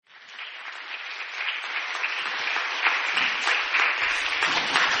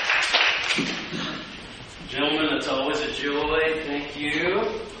Gentlemen, it's always a joy. Thank you.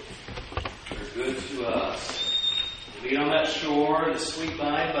 You're good to us. Meet on that shore, the sweet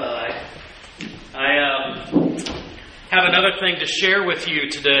bye-bye. I have another thing to share with you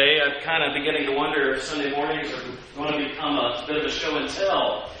today. I'm kind of beginning to wonder if Sunday mornings are going to become a bit of a show and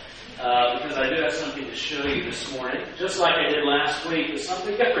tell. Because I do have something to show you this morning. Just like I did last week, but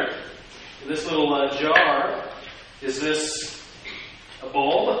something different. This little jar, is this a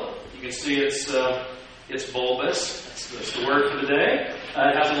bulb? You can see it's bulbous. That's the word for the day.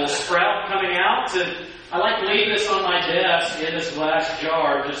 It has a little sprout coming out. And I like to leave this on my desk in this glass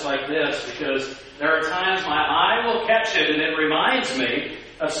jar just like this because there are times my eye will catch it and it reminds me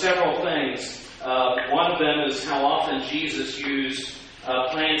of several things. One of them is how often Jesus used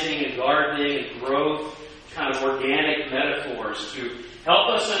planting and gardening and growth, kind of organic metaphors to help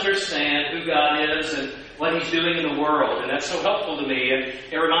us understand who God is and what He's doing in the world. And that's so helpful to me. And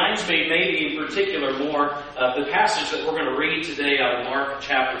it reminds me, maybe in particular, more of the passage that we're going to read today out of Mark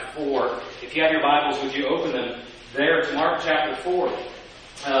chapter 4. If you have your Bibles, would you open them there to Mark chapter 4?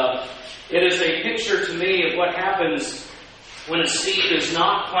 It is a picture to me of what happens when a seed is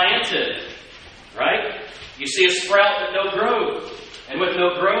not planted. Right? You see a sprout but no growth. And with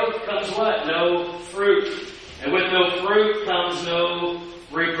no growth comes what? No fruit. And with no fruit comes no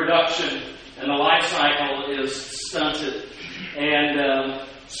reproduction. And the life cycle is stunted. And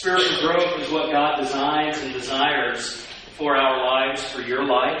spiritual growth is what God designs and desires for our lives, for your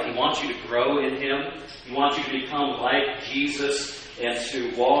life. He wants you to grow in Him. He wants you to become like Jesus and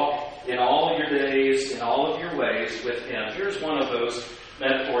to walk in all of your days, in all of your ways with Him. Here's one of those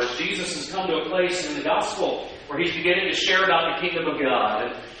metaphors. Jesus has come to a place in the gospel where He's beginning to share about the kingdom of God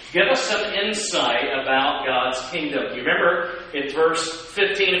and give us some insight about God's kingdom. You remember in verse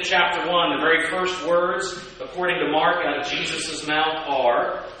 15 of chapter 1, the very first words, according to Mark, out of Jesus' mouth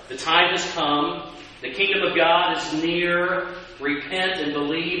are, the time has come, the kingdom of God is near, repent and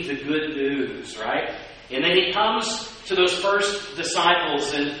believe the good news, right? And then He comes to those first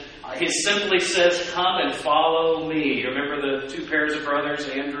disciples and He simply says, come and follow me. You remember the two pairs of brothers,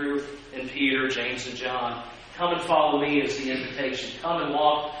 Andrew and Peter, James and John. Come and follow me is the invitation. Come and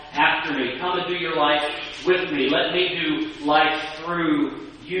walk after me. Come and do your life with me. Let me do life through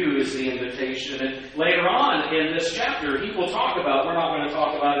you is the invitation. And later on in this chapter, He will talk about, we're not going to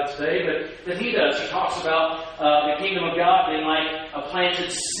talk about it today, but He does. He talks about the kingdom of God being like a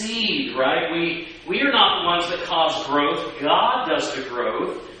planted seed, right? We are not the ones that cause growth. God does the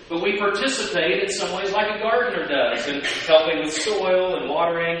growth. But we participate in some ways like a gardener does, in helping with soil and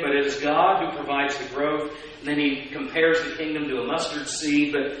watering, but it is God who provides the growth. And then He compares the kingdom to a mustard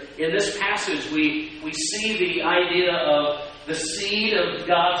seed. But in this passage, we see the idea of the seed of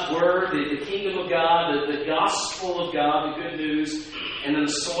God's Word, the kingdom of God, the gospel of God, the good news, and then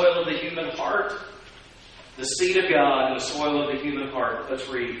the soil of the human heart. The seed of God and the soil of the human heart. Let's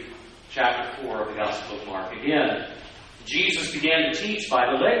read chapter 4 of the Gospel of Mark again. Jesus began to teach by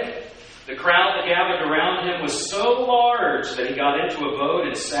the lake. The crowd that gathered around Him was so large that He got into a boat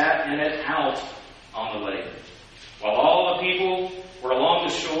and sat in it out on the lake, while all the people were along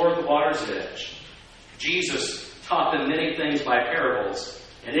the shore at the water's edge. Jesus taught them many things by parables,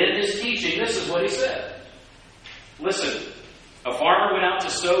 and in His teaching, this is what He said. Listen, a farmer went out to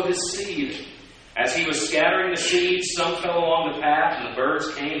sow his seed. As he was scattering the seed, some fell along the path, and the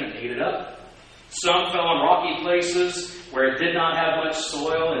birds came and ate it up. Some fell on rocky places where it did not have much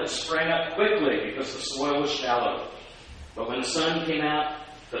soil, and it sprang up quickly because the soil was shallow. But when the sun came out,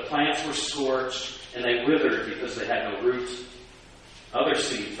 the plants were scorched, and they withered because they had no root. Other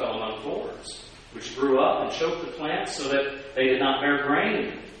seed fell among thorns, which grew up and choked the plants so that they did not bear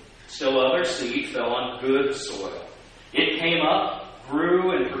grain. Still other seed fell on good soil. It came up,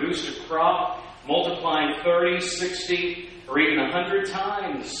 grew, and produced a crop, multiplying 30, 60, or even 100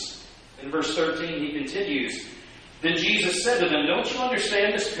 times. In verse 13, He continues, Then Jesus said to them, Don't you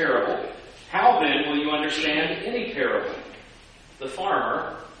understand this parable? How then will you understand any parable? The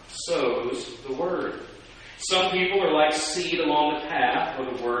farmer sows the word. Some people are like seed along the path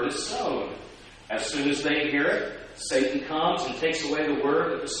where the word is sown. As soon as they hear it, Satan comes and takes away the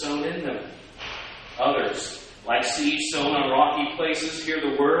word that was sown in them. Others, like seed sown on rocky places, hear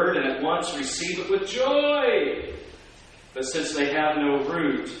the word and at once receive it with joy. But since they have no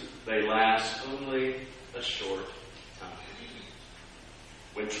root, they last only a short time.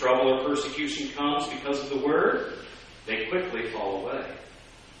 When trouble or persecution comes because of the word, they quickly fall away.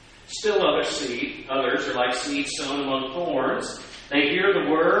 Still others are like seed sown among thorns. They hear the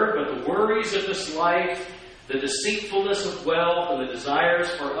word, but the worries of this life, the deceitfulness of wealth, and the desires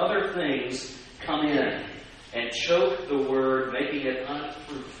for other things come in and choke the word, making it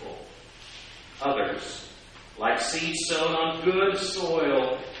unfruitful. Others like seed sown on good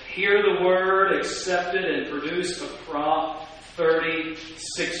soil, hear the word, accept it, and produce a crop 30,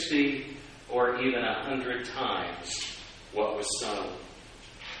 60, or even 100 times what was sown.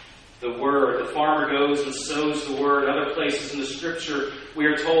 The word, the farmer goes and sows the word. Other places in the Scripture, we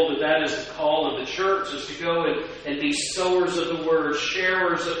are told that that is the call of the church, is to go and be sowers of the word,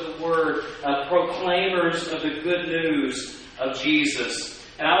 sharers of the word, proclaimers of the good news of Jesus.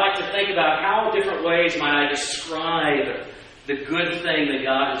 And I like to think about how different ways might I describe the good thing that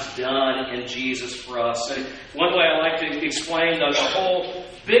God has done in Jesus for us. And one way I like to explain the whole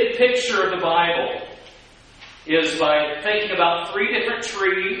big picture of the Bible is by thinking about 3 different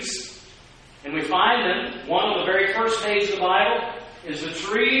trees. And we find them, one on the very first page of the Bible is the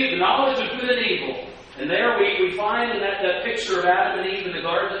tree of the knowledge of good and evil. And there we find in that picture of Adam and Eve in the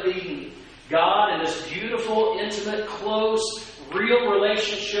Garden of Eden, God in this beautiful, intimate, close, real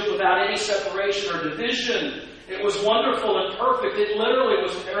relationship without any separation or division. It was wonderful and perfect. It literally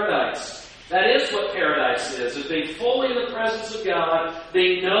was paradise. That is what paradise is being fully in the presence of God,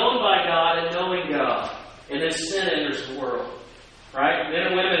 being known by God and knowing God. And then sin enters the world. Right? Men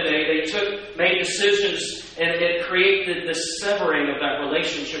and women, they made decisions, and it created this severing of that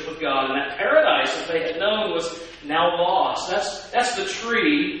relationship with God. And that paradise that they had known was now lost. That's the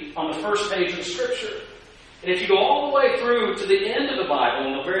tree on the first page of the Scripture. And if you go all the way through to the end of the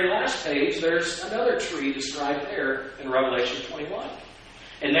Bible, on the very last page, there's another tree described there in Revelation 21.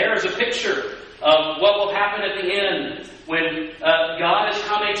 And there is a picture of what will happen at the end when God is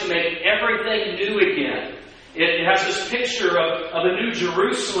coming to make everything new again. It has this picture of a new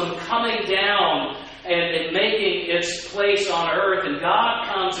Jerusalem coming down and making its place on earth. And God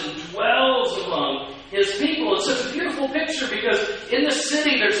comes and dwells among His people. It's such a beautiful picture because in the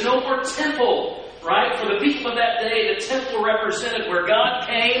city there's no more temple. Right? For the people of that day, the temple represented where God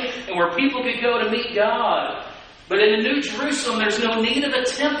came and where people could go to meet God. But in the New Jerusalem, there's no need of a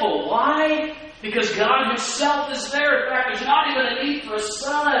temple. Why? Because God Himself is there. In fact, there's not even a need for a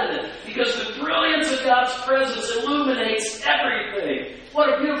sun. Because the brilliance of God's presence illuminates everything.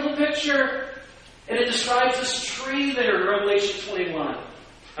 What a beautiful picture. And it describes this tree there in Revelation 21.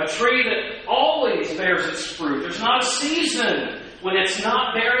 A tree that always bears its fruit. There's not a season when it's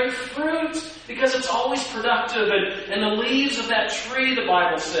not bearing fruit, because it's always productive. And the leaves of that tree, the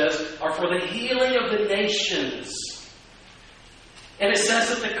Bible says, are for the healing of the nations. And it says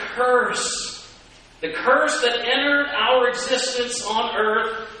that the curse that entered our existence on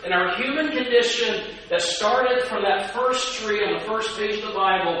earth and our human condition that started from that first tree on the first page of the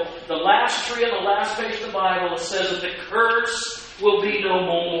Bible, the last tree on the last page of the Bible, it says that the curse will be no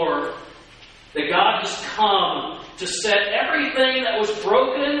more. That God has come to set everything that was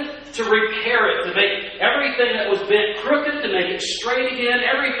broken to repair it, to make everything that was bent crooked, to make it straight again.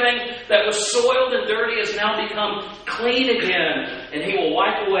 Everything that was soiled and dirty has now become clean again. And He will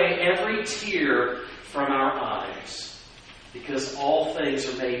wipe away every tear from our eyes, because all things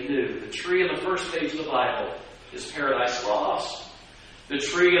are made new. The tree on the first page of the Bible is paradise lost. The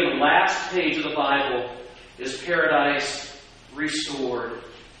tree on the last page of the Bible is paradise restored.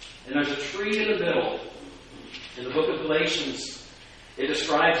 And there's a tree in the middle. In the book of Galatians, it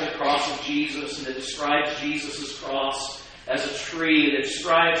describes the cross of Jesus, and it describes Jesus' cross as a tree. And it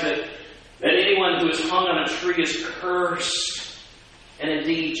describes that anyone who is hung on a tree is cursed. And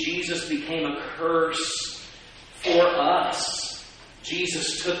indeed, Jesus became a curse for us.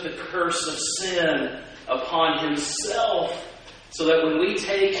 Jesus took the curse of sin upon Himself, so that when we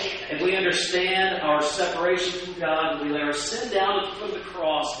take and we understand our separation from God, and we lay our sin down at the foot of the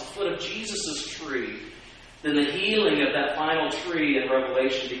cross, the foot of Jesus' tree, then the healing of that final tree in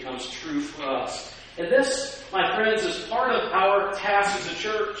Revelation becomes true for us. And this, my friends, is part of our task as a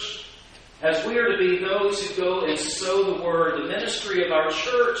church. As we are to be those who go and sow the word, the ministry of our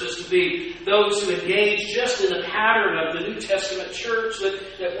church is to be those who engage just in the pattern of the New Testament church,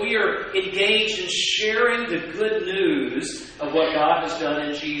 that we are engaged in sharing the good news of what God has done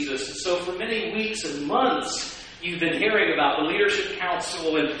in Jesus. And so for many weeks and months, you've been hearing about the Leadership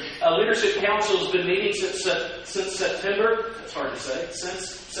Council, and Leadership Council has been meeting since September. That's hard to say, since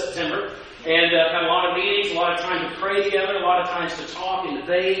September. And had a lot of meetings, a lot of time to pray together, a lot of times to talk and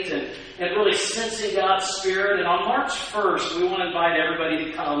debate, and really sensing God's Spirit. And on March 1st, we want to invite everybody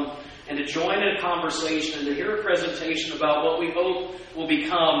to come and to join in a conversation and to hear a presentation about what we hope will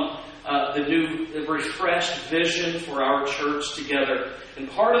become the refreshed vision for our church together. And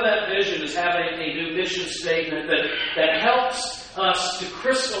part of that vision is having a new mission statement that helps us to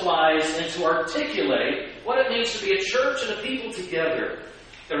crystallize and to articulate what it means to be a church and a people together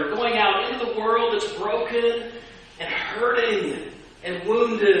that are going out into the world that's broken and hurting and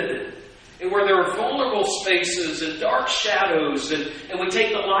wounded and where there are vulnerable spaces and dark shadows, and we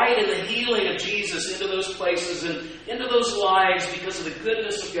take the light and the healing of Jesus into those places and into those lives because of the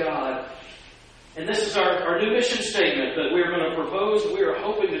goodness of God. And this is our new mission statement that we're going to propose. We are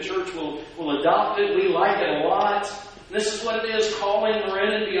hoping the church will adopt it. We like it a lot. And this is what it is, calling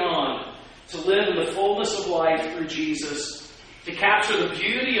Marin and beyond, to live in the fullness of life through Jesus, to capture the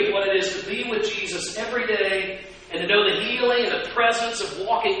beauty of what it is to be with Jesus every day, and to know the healing and the presence of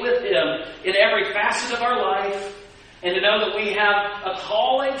walking with Him in every facet of our life, and to know that we have a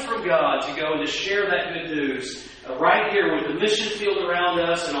calling from God to go and to share that good news right here with the mission field around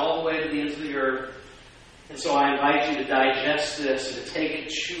us and all the way to the ends of the earth. And so I invite you to digest this and to take it,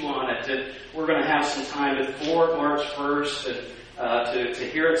 chew on it. And we're going to have some time before March 1st and to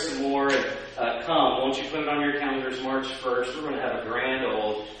hear it some more. And come, won't you put it on your calendars, March 1st. We're going to have a grand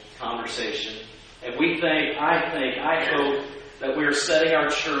old conversation. And I hope that we're setting our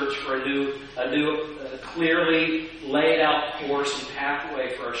church for a new clearly laid out course and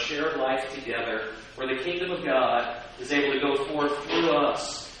pathway for our shared life together, where the kingdom of God is able to go forth through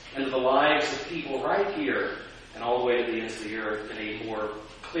us into the lives of people right here and all the way to the ends of the earth in a more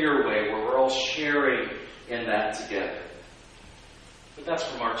clear way, where we're all sharing in that together. But that's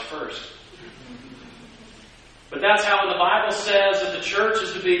for March 1st. But that's how the Bible says that the church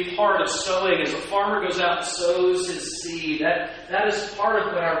is to be part of sowing. As a farmer goes out and sows his seed, that is part of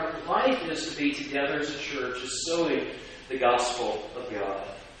what our life is to be together as a church, is sowing the gospel of God.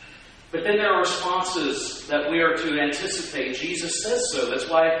 But then there are responses that we are to anticipate. Jesus says so. That's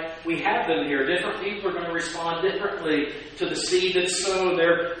why we have them here. Different people are going to respond differently to the seed that's sown.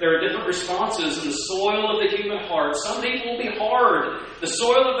 There are different responses in the soil of the human heart. Some people will be hard. The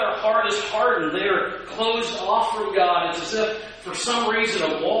soil of their heart is hardened. They are closed off from God. It's as if for some reason a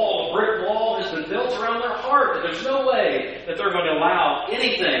brick wall has been built around their heart. That there's no way that they're going to allow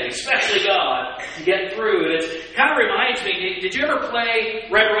anything, especially God, to get through. And it kind of reminds me, did you ever play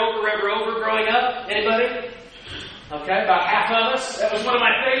Red Rover growing up? Anybody? Okay, about half of us. That was one of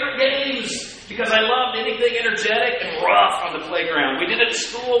my favorite games because I loved anything energetic and rough on the playground. We did it at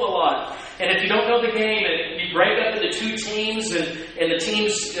school a lot. And if you don't know the game, you break up into two teams, and the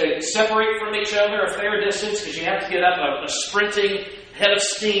teams separate from each other a fair distance because you have to get up a sprinting head of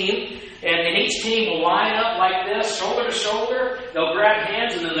steam. And each team will line up like this, shoulder to shoulder. They'll grab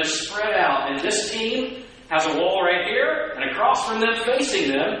hands and then they spread out. And this team has a wall right here, and across from them, facing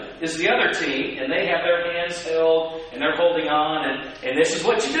them, is the other team, and they have their hands held, and they're holding on, and this is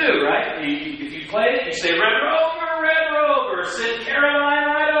what you do, right? If you play it, you say, Red Rover, send Caroline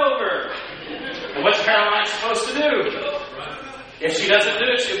right over. And what's Caroline supposed to do? If she doesn't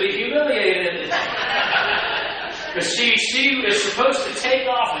do it, she'll be humiliated. Because she is supposed to take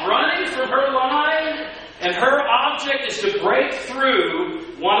off running from her line, and her object is to break through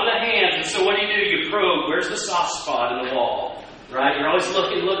one of the hands. And so what do? You probe. Where's the soft spot in the wall? Right? You're always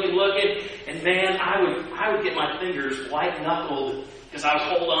looking. And man, I would get my fingers white-knuckled because I was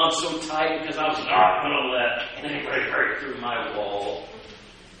holding on so tight because I was not going to let anybody break through my wall.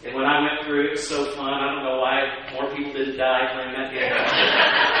 And when I went through it, was so fun. I don't know why more people didn't die playing that game.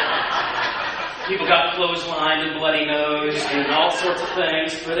 People got clotheslined and bloody nosed and all sorts of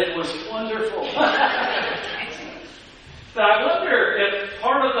things, but it was wonderful. But I wonder if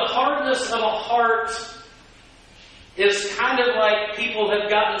part of the hardness of a heart is kind of like people have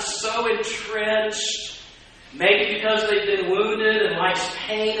gotten so entrenched, maybe because they've been wounded and life's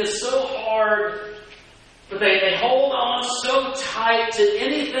pain is so hard, but they hold on so tight to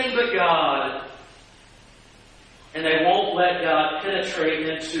anything but God. And they won't let God penetrate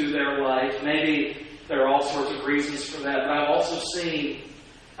into their life. Maybe there are all sorts of reasons for that. But I've also seen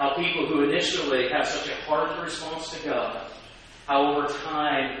how people who initially have such a hard response to God, how over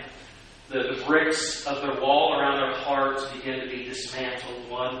time the bricks of their wall around their hearts begin to be dismantled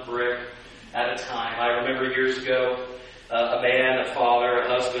one brick at a time. I remember years ago a man, a father, a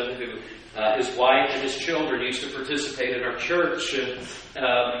husband who his wife and his children used to participate in our church, and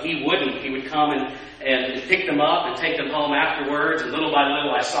he wouldn't. He would come and pick them up and take them home afterwards. And little by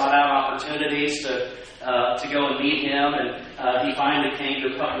little, I sought out opportunities to go and meet him. And he finally came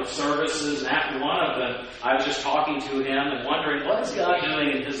to a couple of services. And after one of them, I was just talking to him and wondering, what is God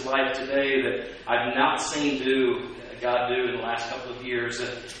doing in his life today that I've not seen God do in the last couple of years?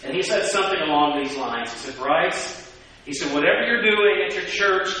 And he said something along these lines. He said, Brice, he said, whatever you're doing at your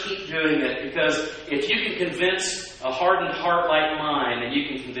church, keep doing it. Because if you can convince a hardened heart like mine, then you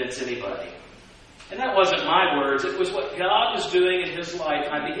can convince anybody. And that wasn't my words. It was what God was doing in his life.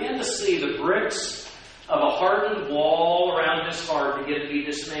 I began to see the bricks of a hardened wall around his heart begin to be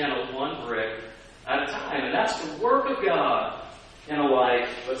dismantled one brick at a time. And that's the work of God in a life,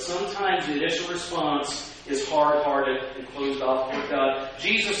 but sometimes the initial response is hard-hearted and closed off toward God.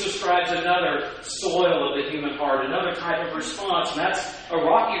 Jesus describes another soil of the human heart, another type of response, and that's a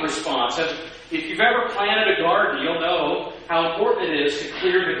rocky response. If you've ever planted a garden, you'll know how important it is to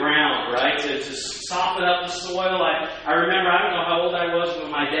clear the ground, right? To soften up the soil. I remember, I don't know how old I was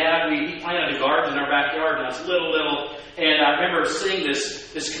when my dad, he planted a garden in our backyard, and I was little, and I remember seeing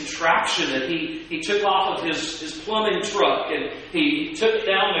this contraption that he took off of his plumbing truck, and he took it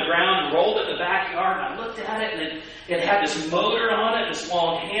down the ground and rolled it in the backyard, and I looked at it, and it had this motor on it, this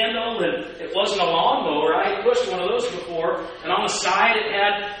long handle, and it wasn't a lawnmower. I had pushed one of those before, and on the side it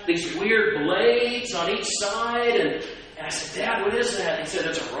had these weird blades on each side, and I said, Dad, what is that? And he said,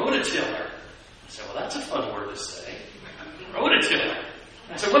 it's a rototiller. I said, well, that's a fun word to say. Rototiller.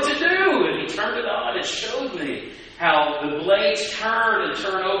 I said, what's it do? And he turned it on and showed me how the blades turn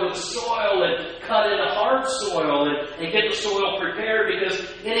over the soil and cut into hard soil and get the soil prepared, because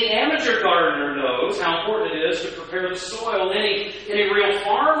any amateur gardener knows how important it is to prepare the soil. Any real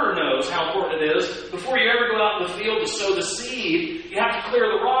farmer knows how important it is. Before you ever go out in the field to sow the seed, you have to clear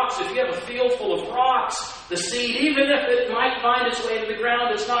the rocks. If you have a field full of rocks, the seed, even if it might find its way to the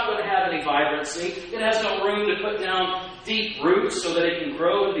ground, it's not going to have any vibrancy. It has no room to put down deep roots so that it can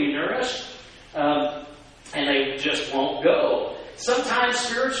grow and be nourished. And they just won't go. Sometimes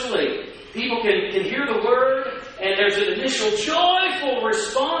spiritually, people can hear the Word, and there's an initial joyful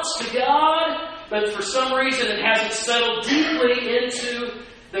response to God, but for some reason it hasn't settled deeply into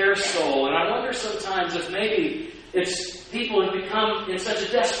their soul. And I wonder sometimes if maybe it's people have become in such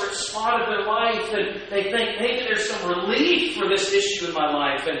a desperate spot of their life, and they think maybe there's some relief for this issue in my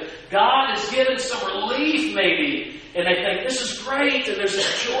life, and God has given some relief maybe. And they think, this is great, and there's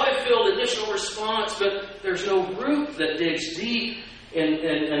this joy-filled initial response, but there's no root that digs deep in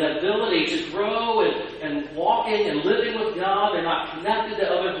an ability to grow and walking and living with God. They're not connected to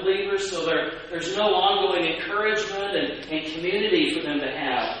other believers, so there's no ongoing encouragement and community for them to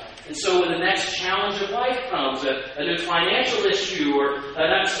have. And so when the next challenge of life comes, a new financial issue or an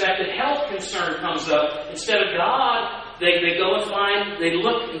unexpected health concern comes up, instead of God, they go and they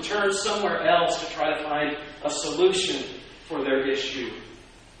look and turn somewhere else to try to find a solution for their issue.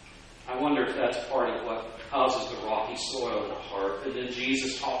 I wonder if that's part of what causes the rocky soil in the heart. And then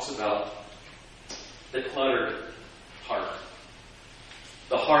Jesus talks about the cluttered heart.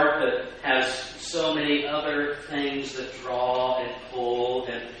 The heart that has so many other things that draw and pull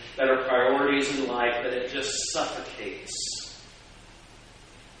and that are priorities in life that it just suffocates.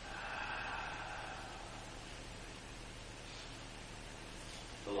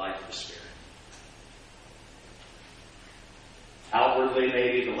 The life of the Spirit. Outwardly,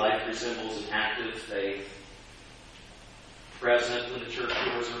 maybe the life resembles an active faith. Present when the church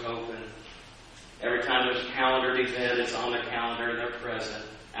doors are open. Every time there's a calendared event, it's on their calendar and they're present.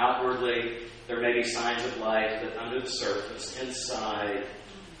 Outwardly, there may be signs of life, but under the surface, inside,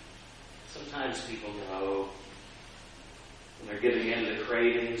 sometimes people know when they're giving in to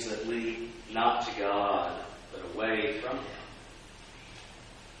cravings that lead not to God, but away from Him.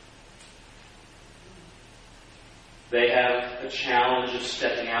 They have a challenge of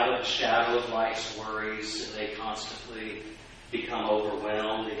stepping out of the shadow of life's worries, and they constantly become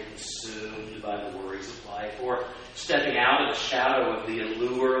overwhelmed and consumed by the worries of life, or stepping out of the shadow of the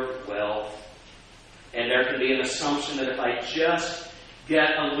allure of wealth. And there can be an assumption that if I just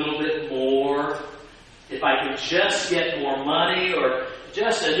get a little bit more, if I can just get more money, or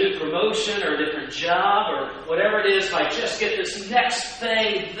just a new promotion or a different job, or whatever it is, if I just get this next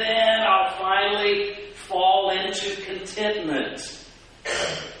thing, then I'll finally fall into contentment.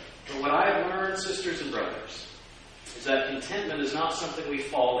 But what I've learned, sisters and brothers, is that contentment is not something we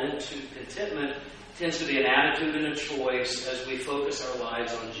fall into. Contentment tends to be an attitude and a choice as we focus our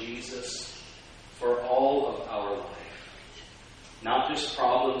lives on Jesus for all of our life. Not just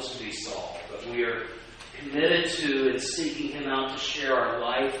problems to be solved, but we are committed to and seeking Him out to share our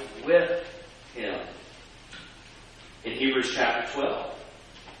life with Him. In Hebrews chapter 12,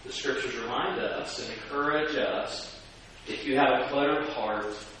 the Scriptures remind us and encourage us, if you have a cluttered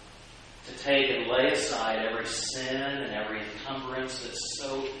heart, to take and lay aside every sin and every encumbrance that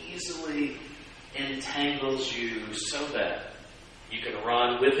so easily entangles you, so that you can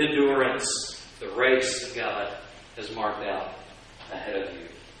run with endurance the race that God has marked out ahead of you.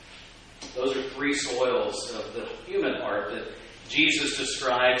 Those are three soils of the human heart that Jesus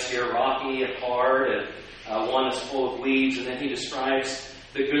describes here, rocky and hard, and one that's full of weeds, and then He describes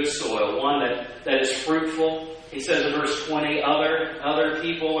the good soil, one that is fruitful. He says in verse 20, other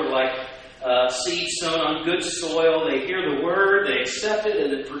people are like seed sown on good soil. They hear the word, they accept it,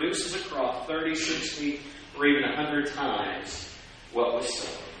 and it produces a crop 30, 60, or even 100 times. what we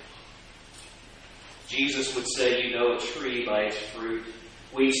sow. Jesus would say, you know a tree by its fruit.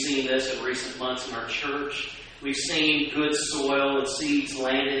 We've seen this in recent months in our church. We've seen good soil and seeds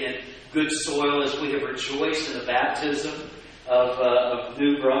landing in good soil as we have rejoiced in the baptism of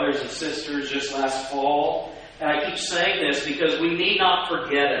new brothers and sisters just last fall. And I keep saying this because we need not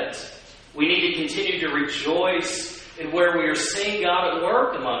forget it. We need to continue to rejoice in where we are seeing God at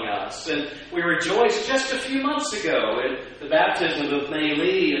work among us. And we rejoiced just a few months ago in the baptism of Mei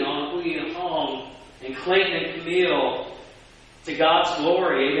Lee and Henri and Hong and Clayton and Camille, to God's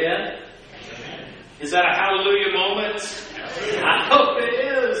glory. Amen? Amen. Is that a hallelujah moment? I hope it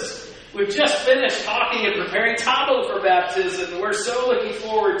is. We've just finished talking and preparing Tabo for baptism. And we're so looking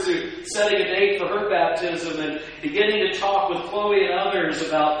forward to setting a date for her baptism and beginning to talk with Chloe and others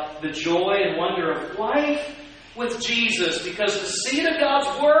about the joy and wonder of life with Jesus, because the seed of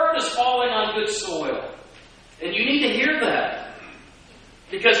God's Word is falling on good soil. And you need to hear that,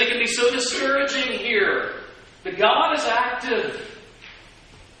 because it can be so discouraging here. But God is active,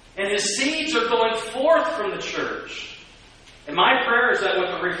 and His seeds are going forth from the church. And my prayer is that with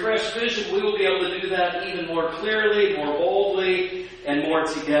a refreshed vision, we will be able to do that even more clearly, more boldly, and more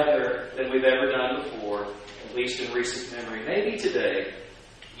together than we've ever done before, at least in recent memory. Maybe today,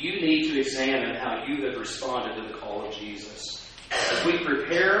 you need to examine how you have responded to the call of Jesus. As we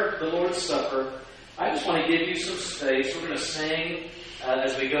prepare the Lord's Supper, I just want to give you some space. We're going to sing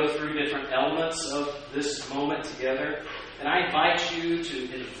as we go through different elements of this moment together. And I invite you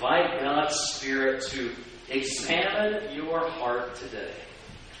to invite God's Spirit to examine your heart today.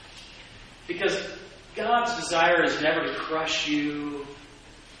 Because God's desire is never to crush you.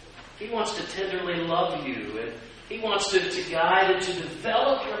 He wants to tenderly love you. And He wants to guide and to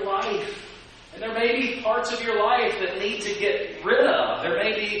develop your life. And there may be parts of your life that need to get rid of. There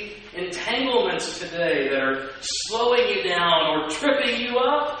may be entanglements today that are slowing you down or tripping you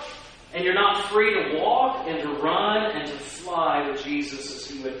up. And you're not free to walk and to run and to fly with Jesus as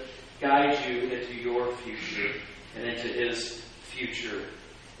He would guide you into your future and into His future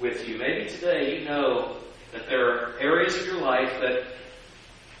with you. Maybe today you know that there are areas of your life that,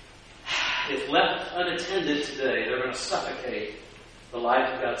 if left unattended today, they're going to suffocate the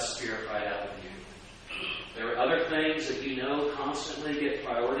life of God's Spirit right out of you. There are other things that you know constantly get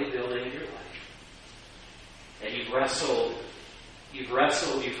priority building in your life. And you've wrestled,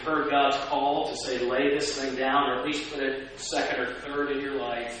 you've heard God's call to say, lay this thing down, or at least put it second or third in your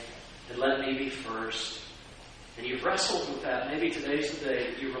life, and let me be first. And you've wrestled with that. Maybe today's the day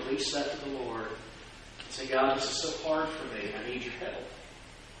that you release that to the Lord and say, God, this is so hard for me. I need your help.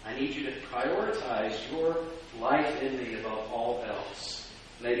 I need you to prioritize your life in me above all else.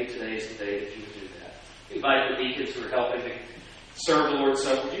 Maybe today is the day that you would do that. I invite the deacons who are helping to serve the Lord's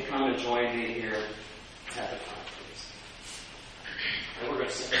Supper. Would you come and join me here at the front, please? And we're going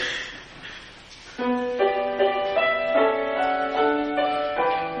to sing.